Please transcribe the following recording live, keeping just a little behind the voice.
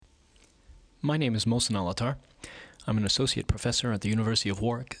My name is Mohsen Alatar. I'm an associate professor at the University of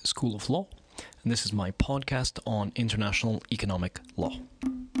Warwick School of Law, and this is my podcast on international economic law.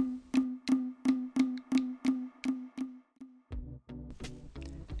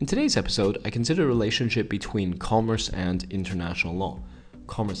 In today's episode, I consider a relationship between commerce and international law.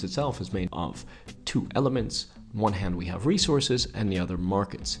 Commerce itself is made of two elements. On one hand, we have resources, and the other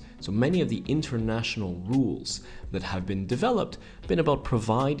markets. So many of the international rules that have been developed have been about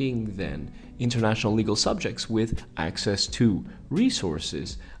providing then international legal subjects with access to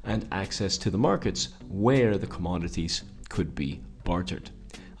resources and access to the markets where the commodities could be bartered.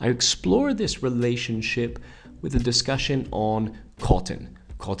 I explore this relationship with a discussion on cotton.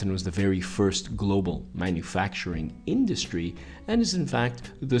 Cotton was the very first global manufacturing industry and is in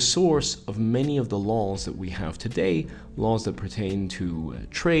fact the source of many of the laws that we have today, laws that pertain to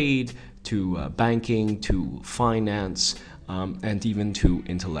trade, to banking, to finance, and even to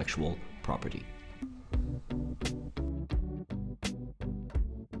intellectual property.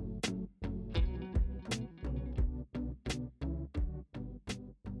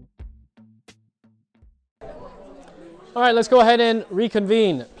 All right, let's go ahead and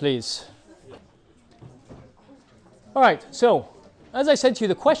reconvene, please. All right, so as I said to you,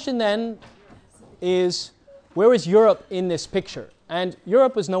 the question then is, where is Europe in this picture? And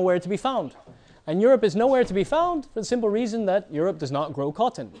Europe is nowhere to be found. And Europe is nowhere to be found for the simple reason that Europe does not grow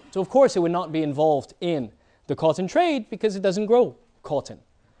cotton. So of course it would not be involved in the cotton trade because it doesn't grow cotton.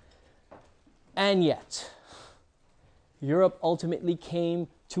 And yet, Europe ultimately came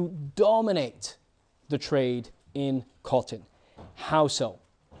to dominate the trade in cotton. How so?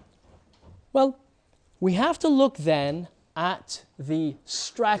 Well, we have to look then at the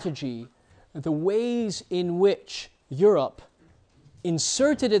strategy, the ways in which Europe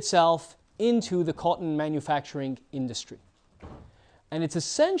inserted itself into the cotton manufacturing industry. And it's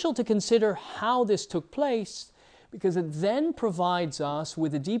essential to consider how this took place because it then provides us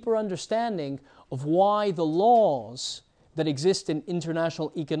with a deeper understanding of why the laws that exist in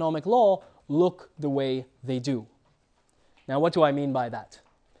international economic law look the way they do. Now, what do I mean by that?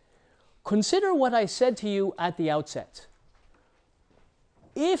 Consider what I said to you at the outset.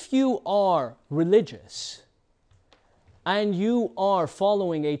 If you are religious and you are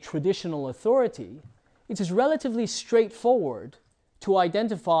following a traditional authority, it is relatively straightforward to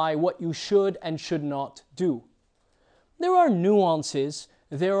identify what you should and should not do. There are nuances,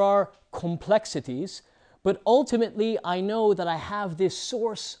 there are complexities, but ultimately I know that I have this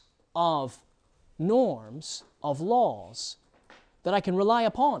source of norms, of laws, that I can rely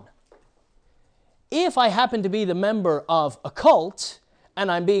upon. If I happen to be the member of a cult, and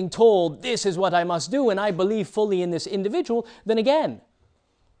I'm being told this is what I must do, and I believe fully in this individual, then again,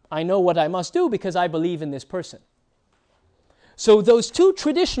 I know what I must do because I believe in this person. So those two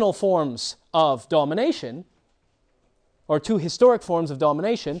traditional forms of domination, or two historic forms of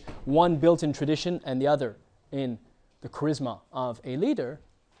domination, one built in tradition and the other in the charisma of a leader,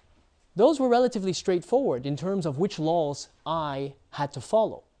 those were relatively straightforward in terms of which laws I had to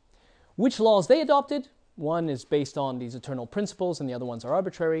follow. Which laws they adopted, one is based on these eternal principles and the other ones are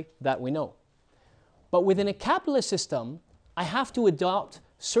arbitrary, that we know. But within a capitalist system, I have to adopt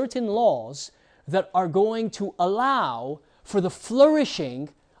certain laws that are going to allow for the flourishing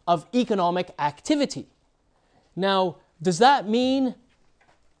of economic activity. Now, does that mean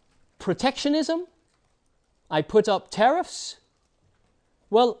protectionism? I put up tariffs?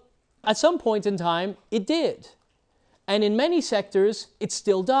 Well, at some point in time, it did. And in many sectors, it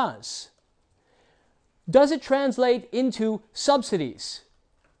still does. Does it translate into subsidies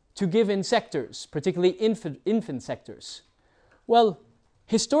to given sectors, particularly infant sectors? Well,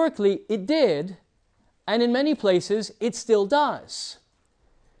 historically, it did, and in many places, it still does.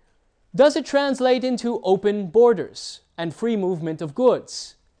 Does it translate into open borders and free movement of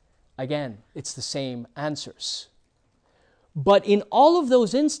goods? Again, it's the same answers. But in all of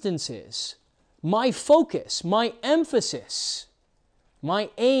those instances, my focus, my emphasis, my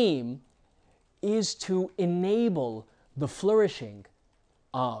aim is to enable the flourishing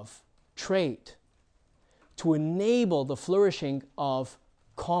of trade, to enable the flourishing of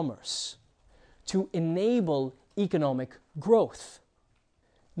commerce, to enable economic growth.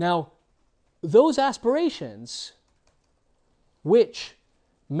 Now, those aspirations, which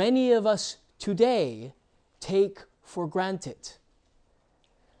many of us today take for granted.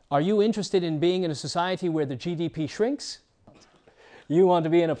 Are you interested in being in a society where the GDP shrinks? You want to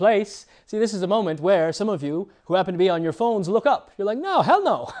be in a place. See, this is a moment where some of you who happen to be on your phones look up. You're like, no, hell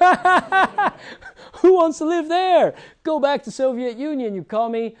no. Who wants to live there? Go back to Soviet Union, you call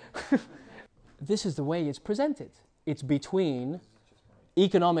me. This is the way it's presented. It's between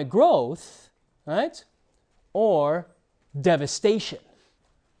economic growth right? Or devastation.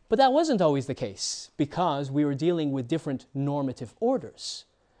 But that wasn't always the case because we were dealing with different normative orders.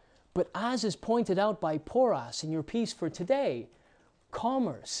 But as is pointed out by Porras in your piece for today,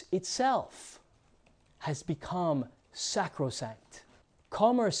 commerce itself has become sacrosanct.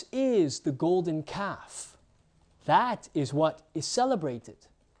 Commerce is the golden calf. That is what is celebrated.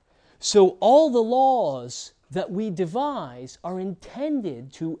 So all the laws that we devise are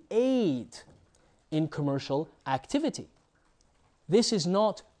intended to aid in commercial activity. This is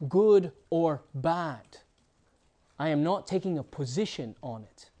not good or bad. I am not taking a position on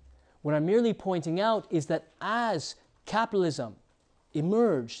it. What I'm merely pointing out is that as capitalism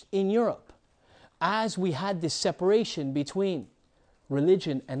emerged in Europe, as we had this separation between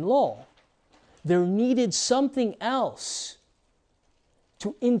religion and law, there needed something else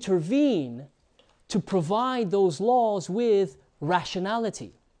to intervene to provide those laws with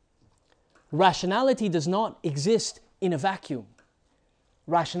rationality. Rationality does not exist in a vacuum.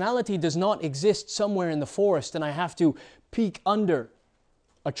 Rationality does not exist somewhere in the forest and I have to peek under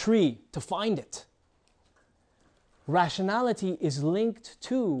a tree to find it. Rationality is linked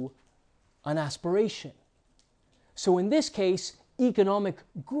to an aspiration. So in this case, economic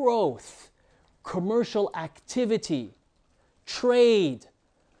growth, commercial activity, trade,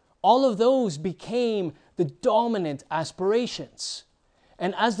 all of those became the dominant aspirations.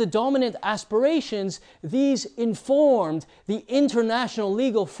 And as the dominant aspirations, these informed the international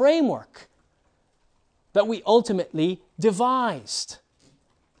legal framework that we ultimately devised.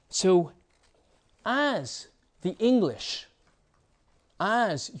 So, as the English,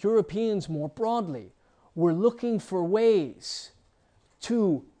 as Europeans more broadly, were looking for ways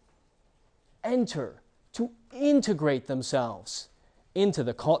to enter, to integrate themselves into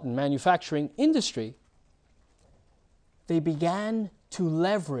the cotton manufacturing industry, they began to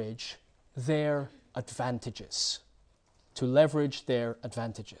leverage their advantages.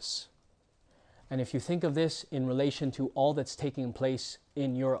 And if you think of this in relation to all that's taking place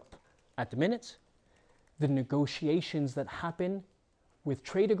in Europe at the minute, the negotiations that happen with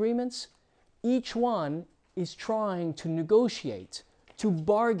trade agreements, each one is trying to negotiate, to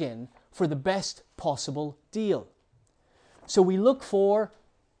bargain for the best possible deal. So we look for,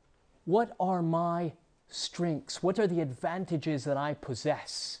 what are my strengths? What are the advantages that I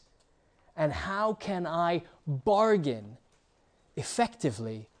possess? And how can I bargain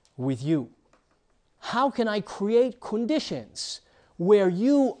effectively with you? How can I create conditions where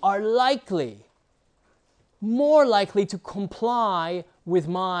you are more likely to comply with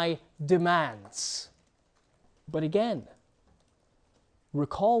my demands? But again,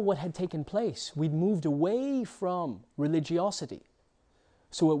 recall what had taken place. We'd moved away from religiosity.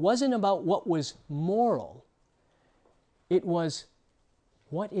 So it wasn't about what was moral. It was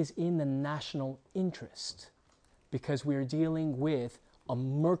what is in the national interest, because we are dealing with a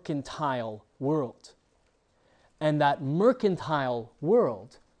mercantile world. And that mercantile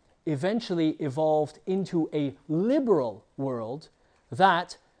world eventually evolved into a liberal world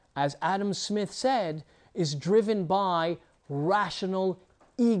that, as Adam Smith said, is driven by rational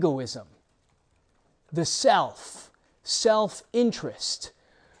egoism, the self-interest.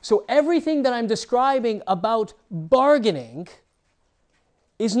 So everything that I'm describing about bargaining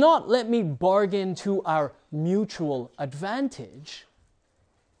is not let me bargain to our mutual advantage.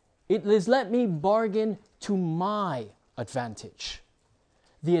 It is let me bargain to my advantage,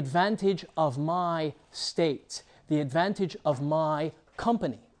 the advantage of my state, the advantage of my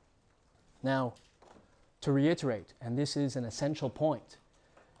company. Now, to reiterate, and this is an essential point,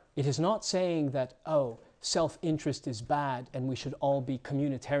 it is not saying that, self-interest is bad and we should all be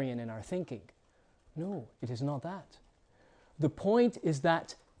communitarian in our thinking. No, it is not that. The point is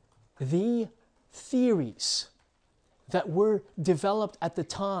that the theories that were developed at the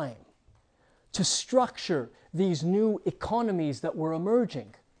time to structure these new economies that were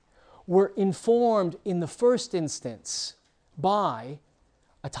emerging were informed in the first instance by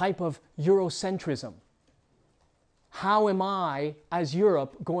a type of Eurocentrism. How am I, as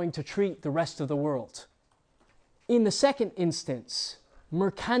Europe, going to treat the rest of the world? In the second instance,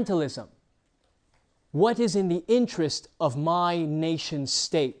 mercantilism. What is in the interest of my nation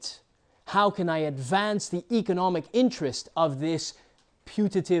state? How can I advance the economic interest of this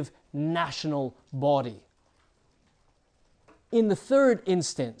putative national body? In the third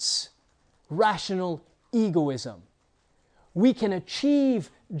instance, rational egoism. We can achieve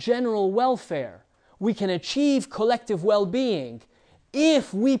general welfare, we can achieve collective well-being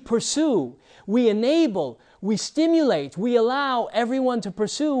if we pursue, we enable, we stimulate, we allow everyone to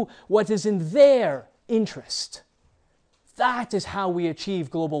pursue what is in their interest. That is how we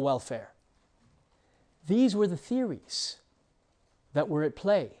achieve global welfare. These were the theories that were at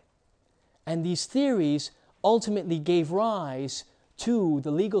play. And these theories ultimately gave rise to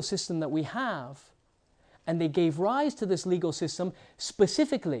the legal system that we have. And they gave rise to this legal system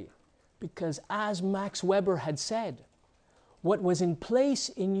specifically because, as Max Weber had said, what was in place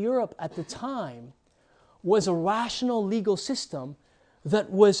in Europe at the time was a rational legal system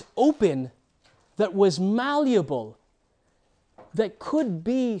that was open, that was malleable, that could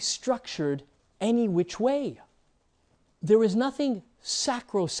be structured any which way. There is nothing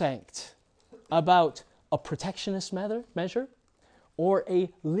sacrosanct about a protectionist measure or a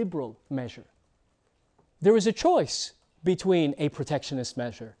liberal measure. There is a choice between a protectionist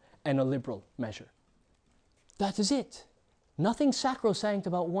measure and a liberal measure. That is it. Nothing sacrosanct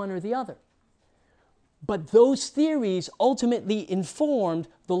about one or the other. But those theories ultimately informed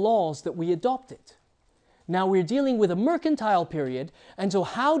the laws that we adopted. Now we're dealing with a mercantile period, and so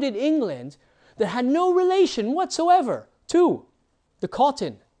how did England, that had no relation whatsoever to the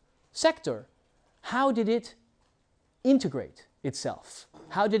cotton sector, how did it integrate itself?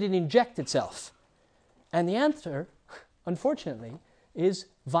 How did it inject itself? And the answer, unfortunately, is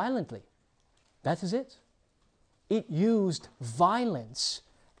violently. That is it. It used violence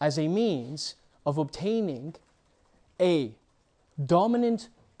as a means of obtaining a dominant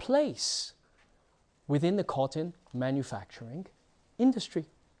place within the cotton manufacturing industry.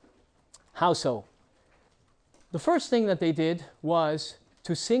 How so? The first thing that they did was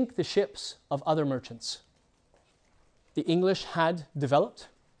to sink the ships of other merchants. The English had developed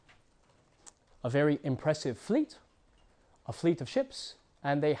a very impressive fleet, a fleet of ships,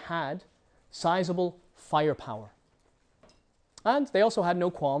 and they had sizable firepower. And they also had no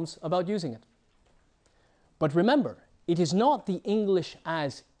qualms about using it. But remember, it is not the English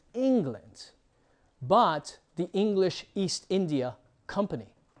as England, but the English East India Company.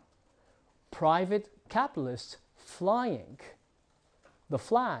 Private capitalists flying the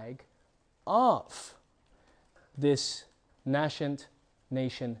flag of this nascent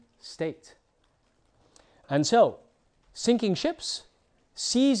nation state. And so, sinking ships,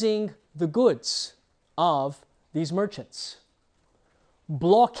 seizing the goods of these merchants,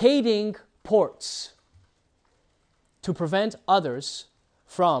 blockading ports to prevent others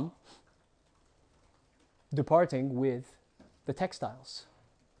from departing with the textiles.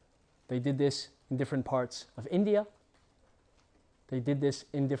 They did this in different parts of India. They did this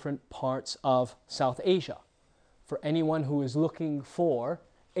in different parts of South Asia. For anyone who is looking for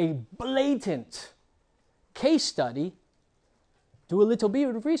a blatant case study, do a little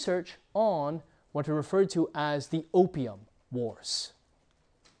bit of research on what are referred to as the Opium Wars.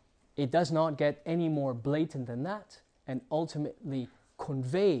 It does not get any more blatant than that, and ultimately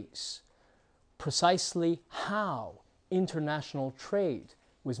conveys precisely how international trade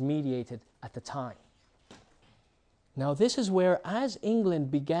was mediated at the time. Now this is where, as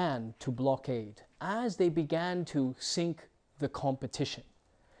England began to blockade, as they began to sink the competition,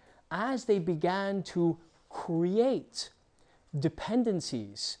 as they began to create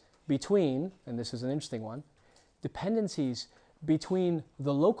dependencies between, and this is an interesting one, dependencies between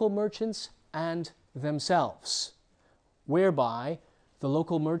the local merchants and themselves, whereby the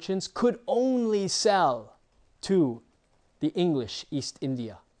local merchants could only sell to the English East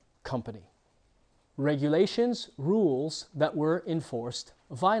India Company. Regulations, rules that were enforced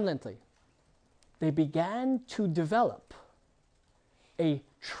violently. They began to develop a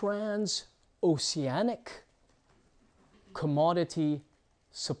transoceanic commodity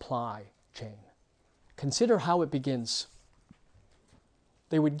supply chain. Consider how it begins.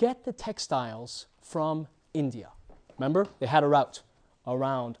 They would get the textiles from India. Remember, they had a route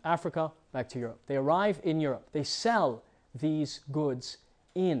around Africa back to Europe. They arrive in Europe. They sell these goods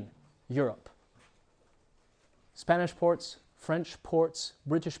in Europe. Spanish ports, French ports,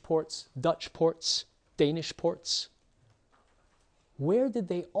 British ports, Dutch ports, Danish ports. Where did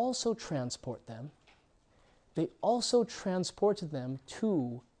they also transport them? They also transported them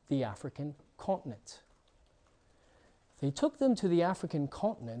to the African continent. They took them to the African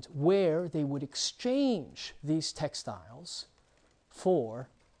continent where they would exchange these textiles for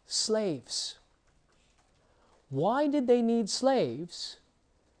slaves. Why did they need slaves?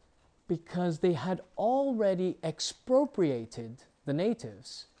 Because they had already expropriated the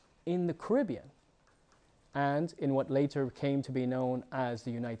natives in the Caribbean and in what later came to be known as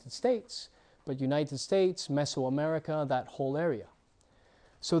the United States, but United States, Mesoamerica, that whole area.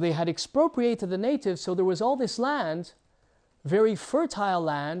 So they had expropriated the natives, so there was all this land, very fertile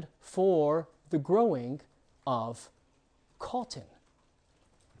land for the growing of cotton.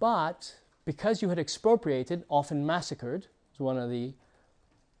 But because you had expropriated, often massacred, is one of the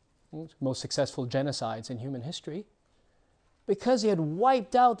most successful genocides in human history, because you had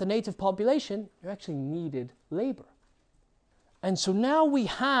wiped out the native population, you actually needed labor. And so now we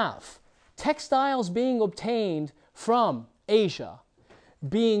have textiles being obtained from Asia,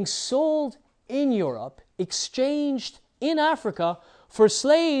 being sold in Europe, exchanged in Africa for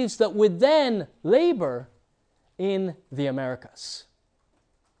slaves that would then labor in the Americas.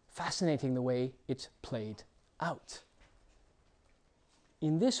 Fascinating the way it played out.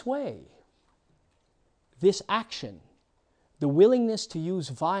 In this way, this action, the willingness to use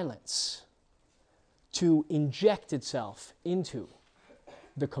violence to inject itself into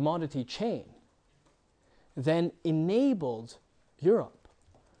the commodity chain, then enabled Europe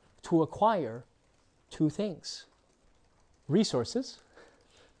to acquire two things: resources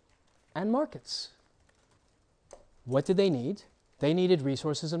and markets. What did they need? They needed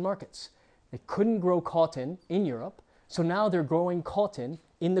resources and markets. They couldn't grow cotton in Europe, so now they're growing cotton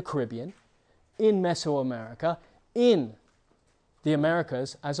in the Caribbean, in Mesoamerica, in the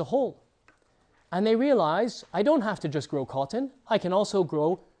Americas as a whole. And they realized, I don't have to just grow cotton, I can also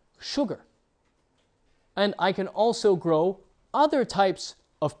grow sugar. And I can also grow other types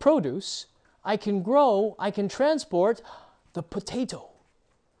of produce. I can transport the potato.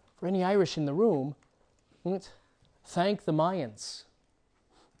 For any Irish in the room, thank the Mayans.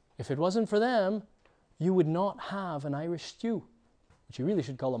 If it wasn't for them, you would not have an Irish stew, which you really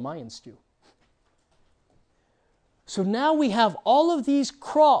should call a Mayan stew. So now we have all of these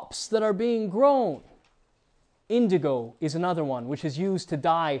crops that are being grown. Indigo is another one, which is used to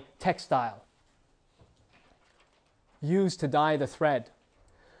dye textile, used to dye the thread.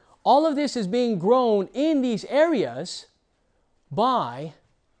 All of this is being grown in these areas by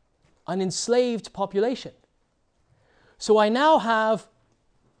an enslaved population. So I now have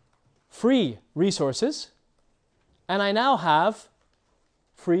free resources, and I now have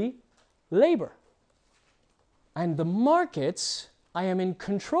free labor. And the markets I am in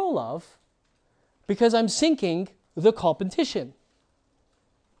control of because I'm sinking the competition.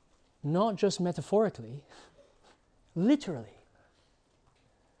 Not just metaphorically, literally.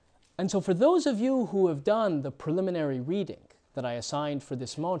 And so for those of you who have done the preliminary reading that I assigned for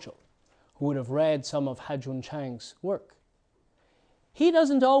this module, who would have read some of Ha-Joon Chang's work, he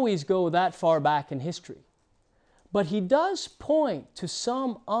doesn't always go that far back in history, but he does point to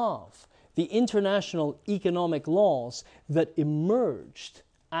some of the international economic laws that emerged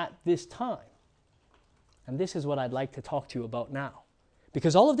at this time. And this is what I'd like to talk to you about now.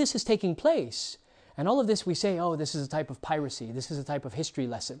 Because all of this is taking place, and all of this we say, oh, this is a type of piracy, this is a type of history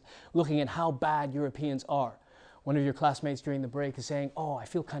lesson, looking at how bad Europeans are. One of your classmates during the break is saying, oh, I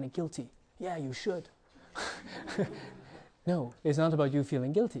feel kind of guilty. Yeah, you should. No, it's not about you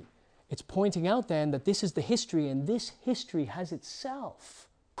feeling guilty. It's pointing out then that this is the history, and this history has itself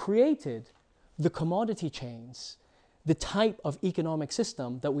created the commodity chains, the type of economic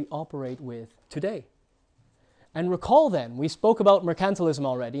system that we operate with today. And recall then, we spoke about mercantilism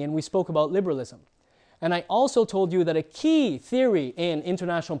already, and we spoke about liberalism. And I also told you that a key theory in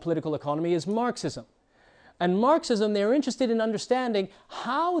international political economy is Marxism. And Marxism, they're interested in understanding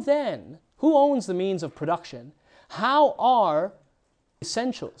how then, who owns the means of production, how are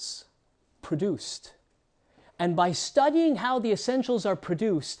essentials produced? And by studying how the essentials are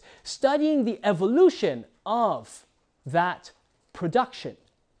produced, studying the evolution of that production,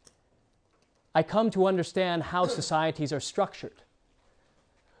 I come to understand how societies are structured.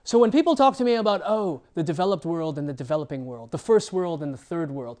 So when people talk to me about, oh, the developed world and the developing world, the first world and the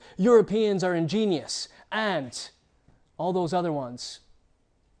third world, Europeans are ingenious, and all those other ones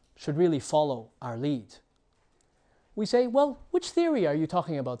should really follow our lead, we say, well, which theory are you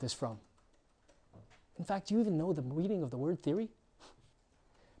talking about this from? In fact, do you even know the meaning of the word theory?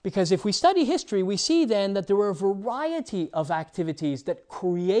 Because if we study history, we see then that there were a variety of activities that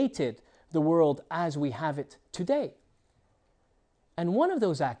created the world as we have it today. And one of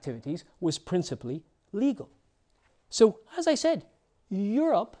those activities was principally legal. So, as I said,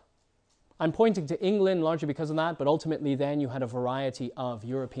 Europe, I'm pointing to England largely because of that, but ultimately then you had a variety of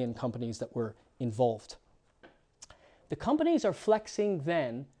European companies that were involved. The companies are flexing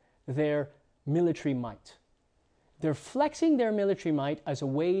then their military might. They're flexing their military might as a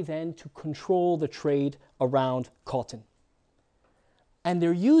way then to control the trade around cotton. And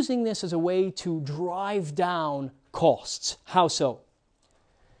they're using this as a way to drive down costs. How so?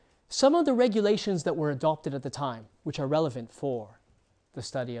 Some of the regulations that were adopted at the time, which are relevant for the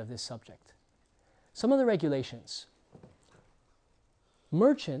study of this subject. Some of the regulations.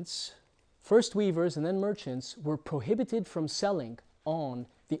 Merchants, first weavers and then merchants, were prohibited from selling on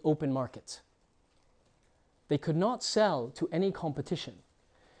the open market. They could not sell to any competition.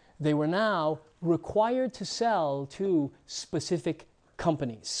 they were now required to sell to specific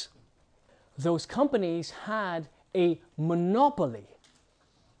companies. Those companies had a monopoly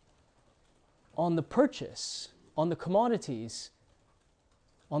on the purchase, on the commodities,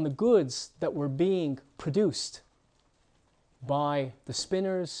 on the goods that were being produced by the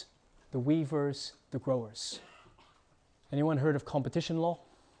spinners, the weavers, the growers. Anyone heard of competition law?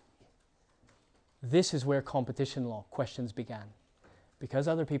 This is where competition law questions began. Because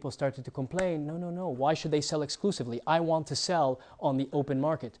other people started to complain, no, why should they sell exclusively? I want to sell on the open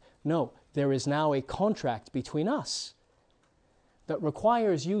market. No, there is now a contract between us that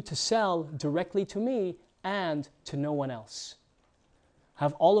requires you to sell directly to me and to no one else.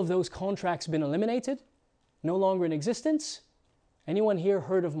 Have all of those contracts been eliminated? No longer in existence? Anyone here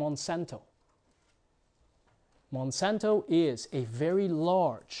heard of Monsanto? Monsanto is a very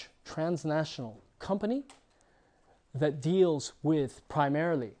large transnational company that deals with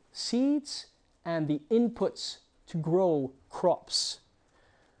primarily seeds and the inputs to grow crops.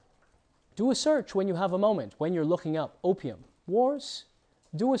 Do a search when you have a moment, when you're looking up opium wars.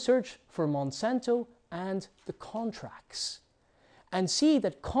 Do a search for Monsanto and the contracts, and see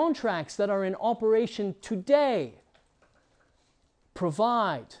that contracts that are in operation today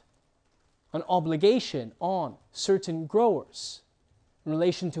provide an obligation on certain growers in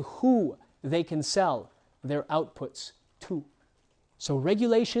relation to who they can sell their outputs to. So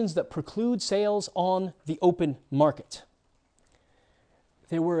regulations that preclude sales on the open market.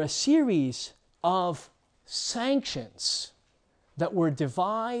 There were a series of sanctions that were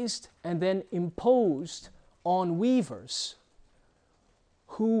devised and then imposed on weavers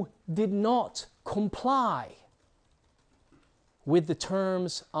who did not comply with the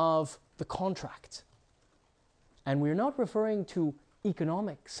terms of the contract. And we're not referring to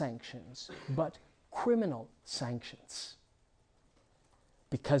economic sanctions, but criminal sanctions.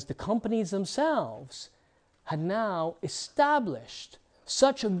 Because the companies themselves had now established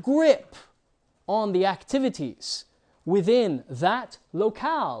such a grip on the activities within that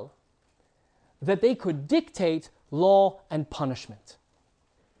locale that they could dictate law and punishment.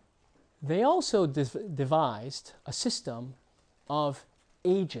 They also devised a system of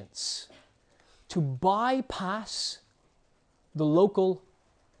agents to bypass the local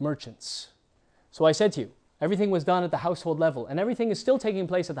merchants. So I said to you, everything was done at the household level, and everything is still taking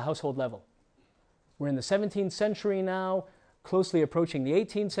place at the household level. We're in the 17th century now, closely approaching the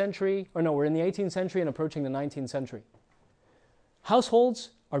 18th century, or no, we're in the 18th century and approaching the 19th century. Households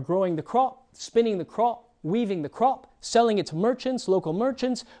are growing the crop, spinning the crop, weaving the crop, selling it to merchants, local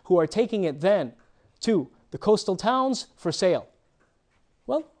merchants, who are taking it then to the coastal towns for sale.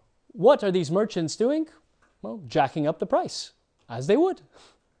 Well, what are these merchants doing? Well, jacking up the price, as they would.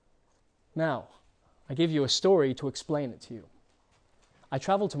 Now, I give you a story to explain it to you. I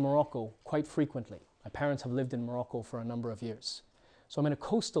travel to Morocco quite frequently. My parents have lived in Morocco for a number of years. So I'm in a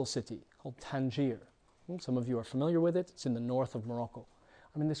coastal city called Tangier. Some of you are familiar with it. It's in the north of Morocco.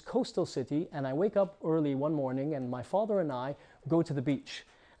 I'm in this coastal city, and I wake up early one morning, and my father and I go to the beach.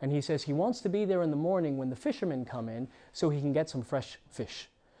 And he says he wants to be there in the morning when the fishermen come in so he can get some fresh fish.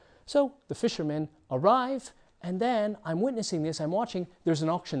 So the fishermen arrive, and then I'm witnessing this, I'm watching, there's an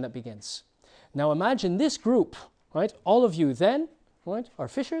auction that begins. Now imagine this group, right? All of you then, right, are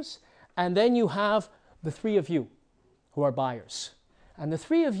fishers, and then you have the three of you who are buyers. And the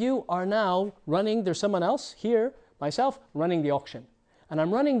three of you are now running, there's someone else here, myself, running the auction. And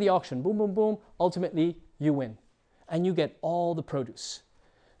I'm running the auction, boom, boom, boom, ultimately you win. And you get all the produce.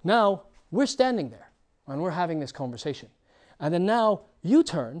 Now, we're standing there, and we're having this conversation. And then now you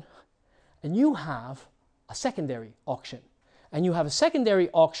turn, and you have a secondary auction. And you have a secondary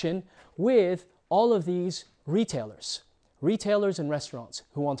auction with all of these retailers and restaurants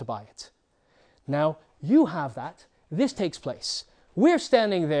who want to buy it. Now, you have that. This takes place. We're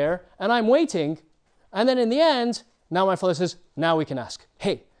standing there, and I'm waiting. And then in the end, now my father says, now we can ask,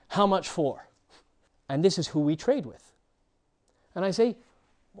 hey, how much for? And this is who we trade with. And I say,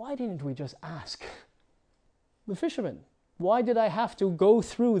 why didn't we just ask the fishermen? Why did I have to go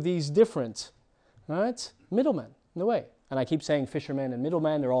through these different middlemen in the way? And I keep saying fishermen and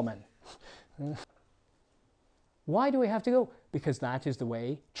middlemen, they're all men. Why do we have to go? Because that is the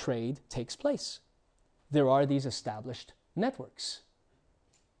way trade takes place. There are these established networks.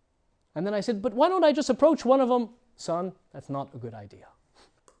 And then I said, but why don't I just approach one of them? Son, that's not a good idea.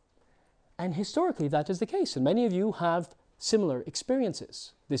 And historically, that is the case. And many of you have similar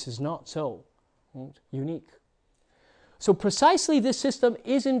experiences. This is not so unique. So precisely this system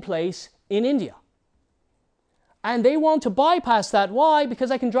is in place in India. And they want to bypass that. Why? Because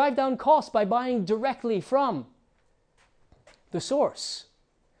I can drive down costs by buying directly from the source.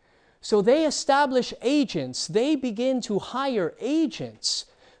 So they establish agents, they begin to hire agents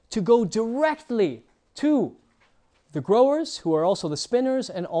to go directly to the growers, who are also the spinners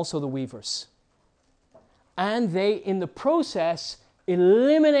and also the weavers. And they, in the process,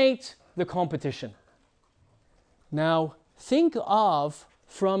 eliminate the competition. Now, think of,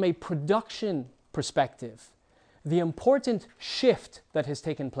 from a production perspective, the important shift that has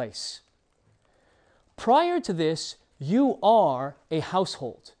taken place. Prior to this, you are a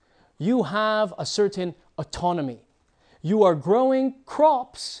household. You have a certain autonomy. You are growing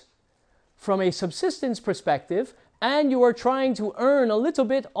crops from a subsistence perspective, and you are trying to earn a little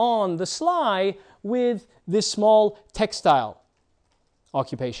bit on the sly with this small textile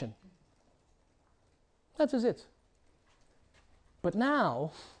occupation. That was it. But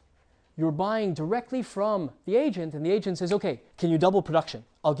now, you're buying directly from the agent, and the agent says, okay, can you double production?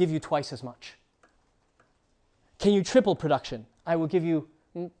 I'll give you twice as much. Can you triple production? I will give you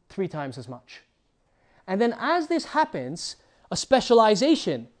 3 times as much. And then as this happens, a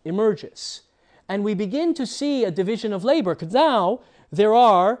specialization emerges. And we begin to see a division of labor, because now there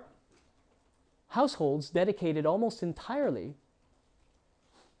are households dedicated almost entirely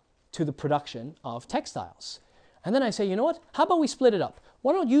to the production of textiles. And then I say, you know what? How about we split it up?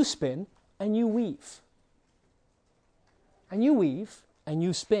 Why don't you spin and you weave? And you weave and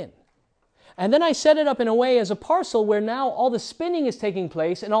you spin. And then I set it up in a way as a parcel where now all the spinning is taking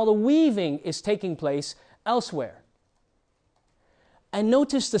place and all the weaving is taking place elsewhere. And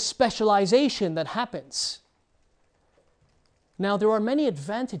notice the specialization that happens. Now, there are many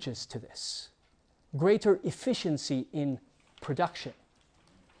advantages to this. Greater efficiency in production.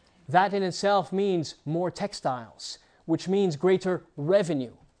 That in itself means more textiles, which means greater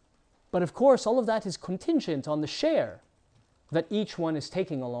revenue. But of course, all of that is contingent on the share that each one is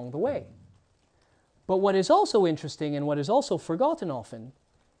taking along the way. But what is also interesting and what is also forgotten often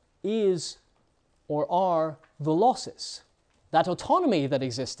is, or are, the losses. That autonomy that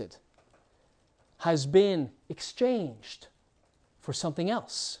existed has been exchanged for something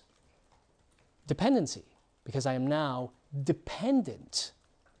else. Dependency, because I am now dependent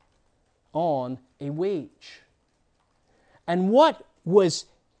on a wage. And what was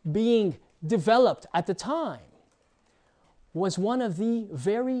being developed at the time was one of the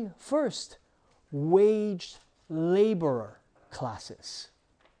very first waged laborer classes.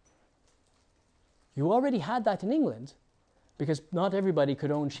 You already had that in England because not everybody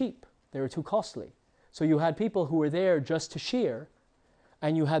could own sheep. They were too costly. So you had people who were there just to shear,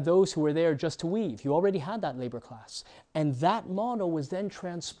 and you had those who were there just to weave. You already had that labor class. And that model was then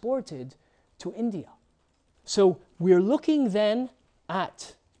transported to India. So we're looking then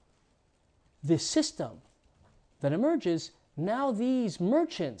at this system that emerges. Now these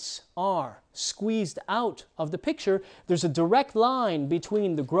merchants are squeezed out of the picture. There's a direct line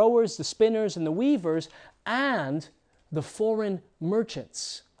between the growers, the spinners, and the weavers, and the foreign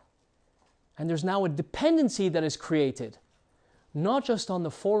merchants. And there's now a dependency that is created, not just on the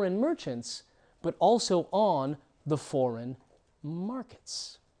foreign merchants, but also on the foreign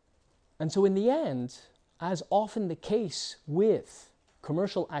markets. And so in the end, as often the case with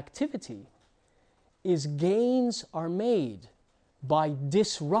commercial activity, is gains are made by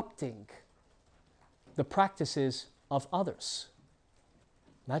disrupting the practices of others.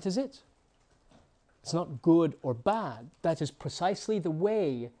 That is it. It's not good or bad. That is precisely the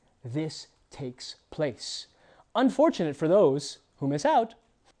way this takes place. Unfortunate for those who miss out,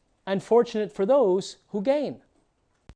 and fortunate for those who gain.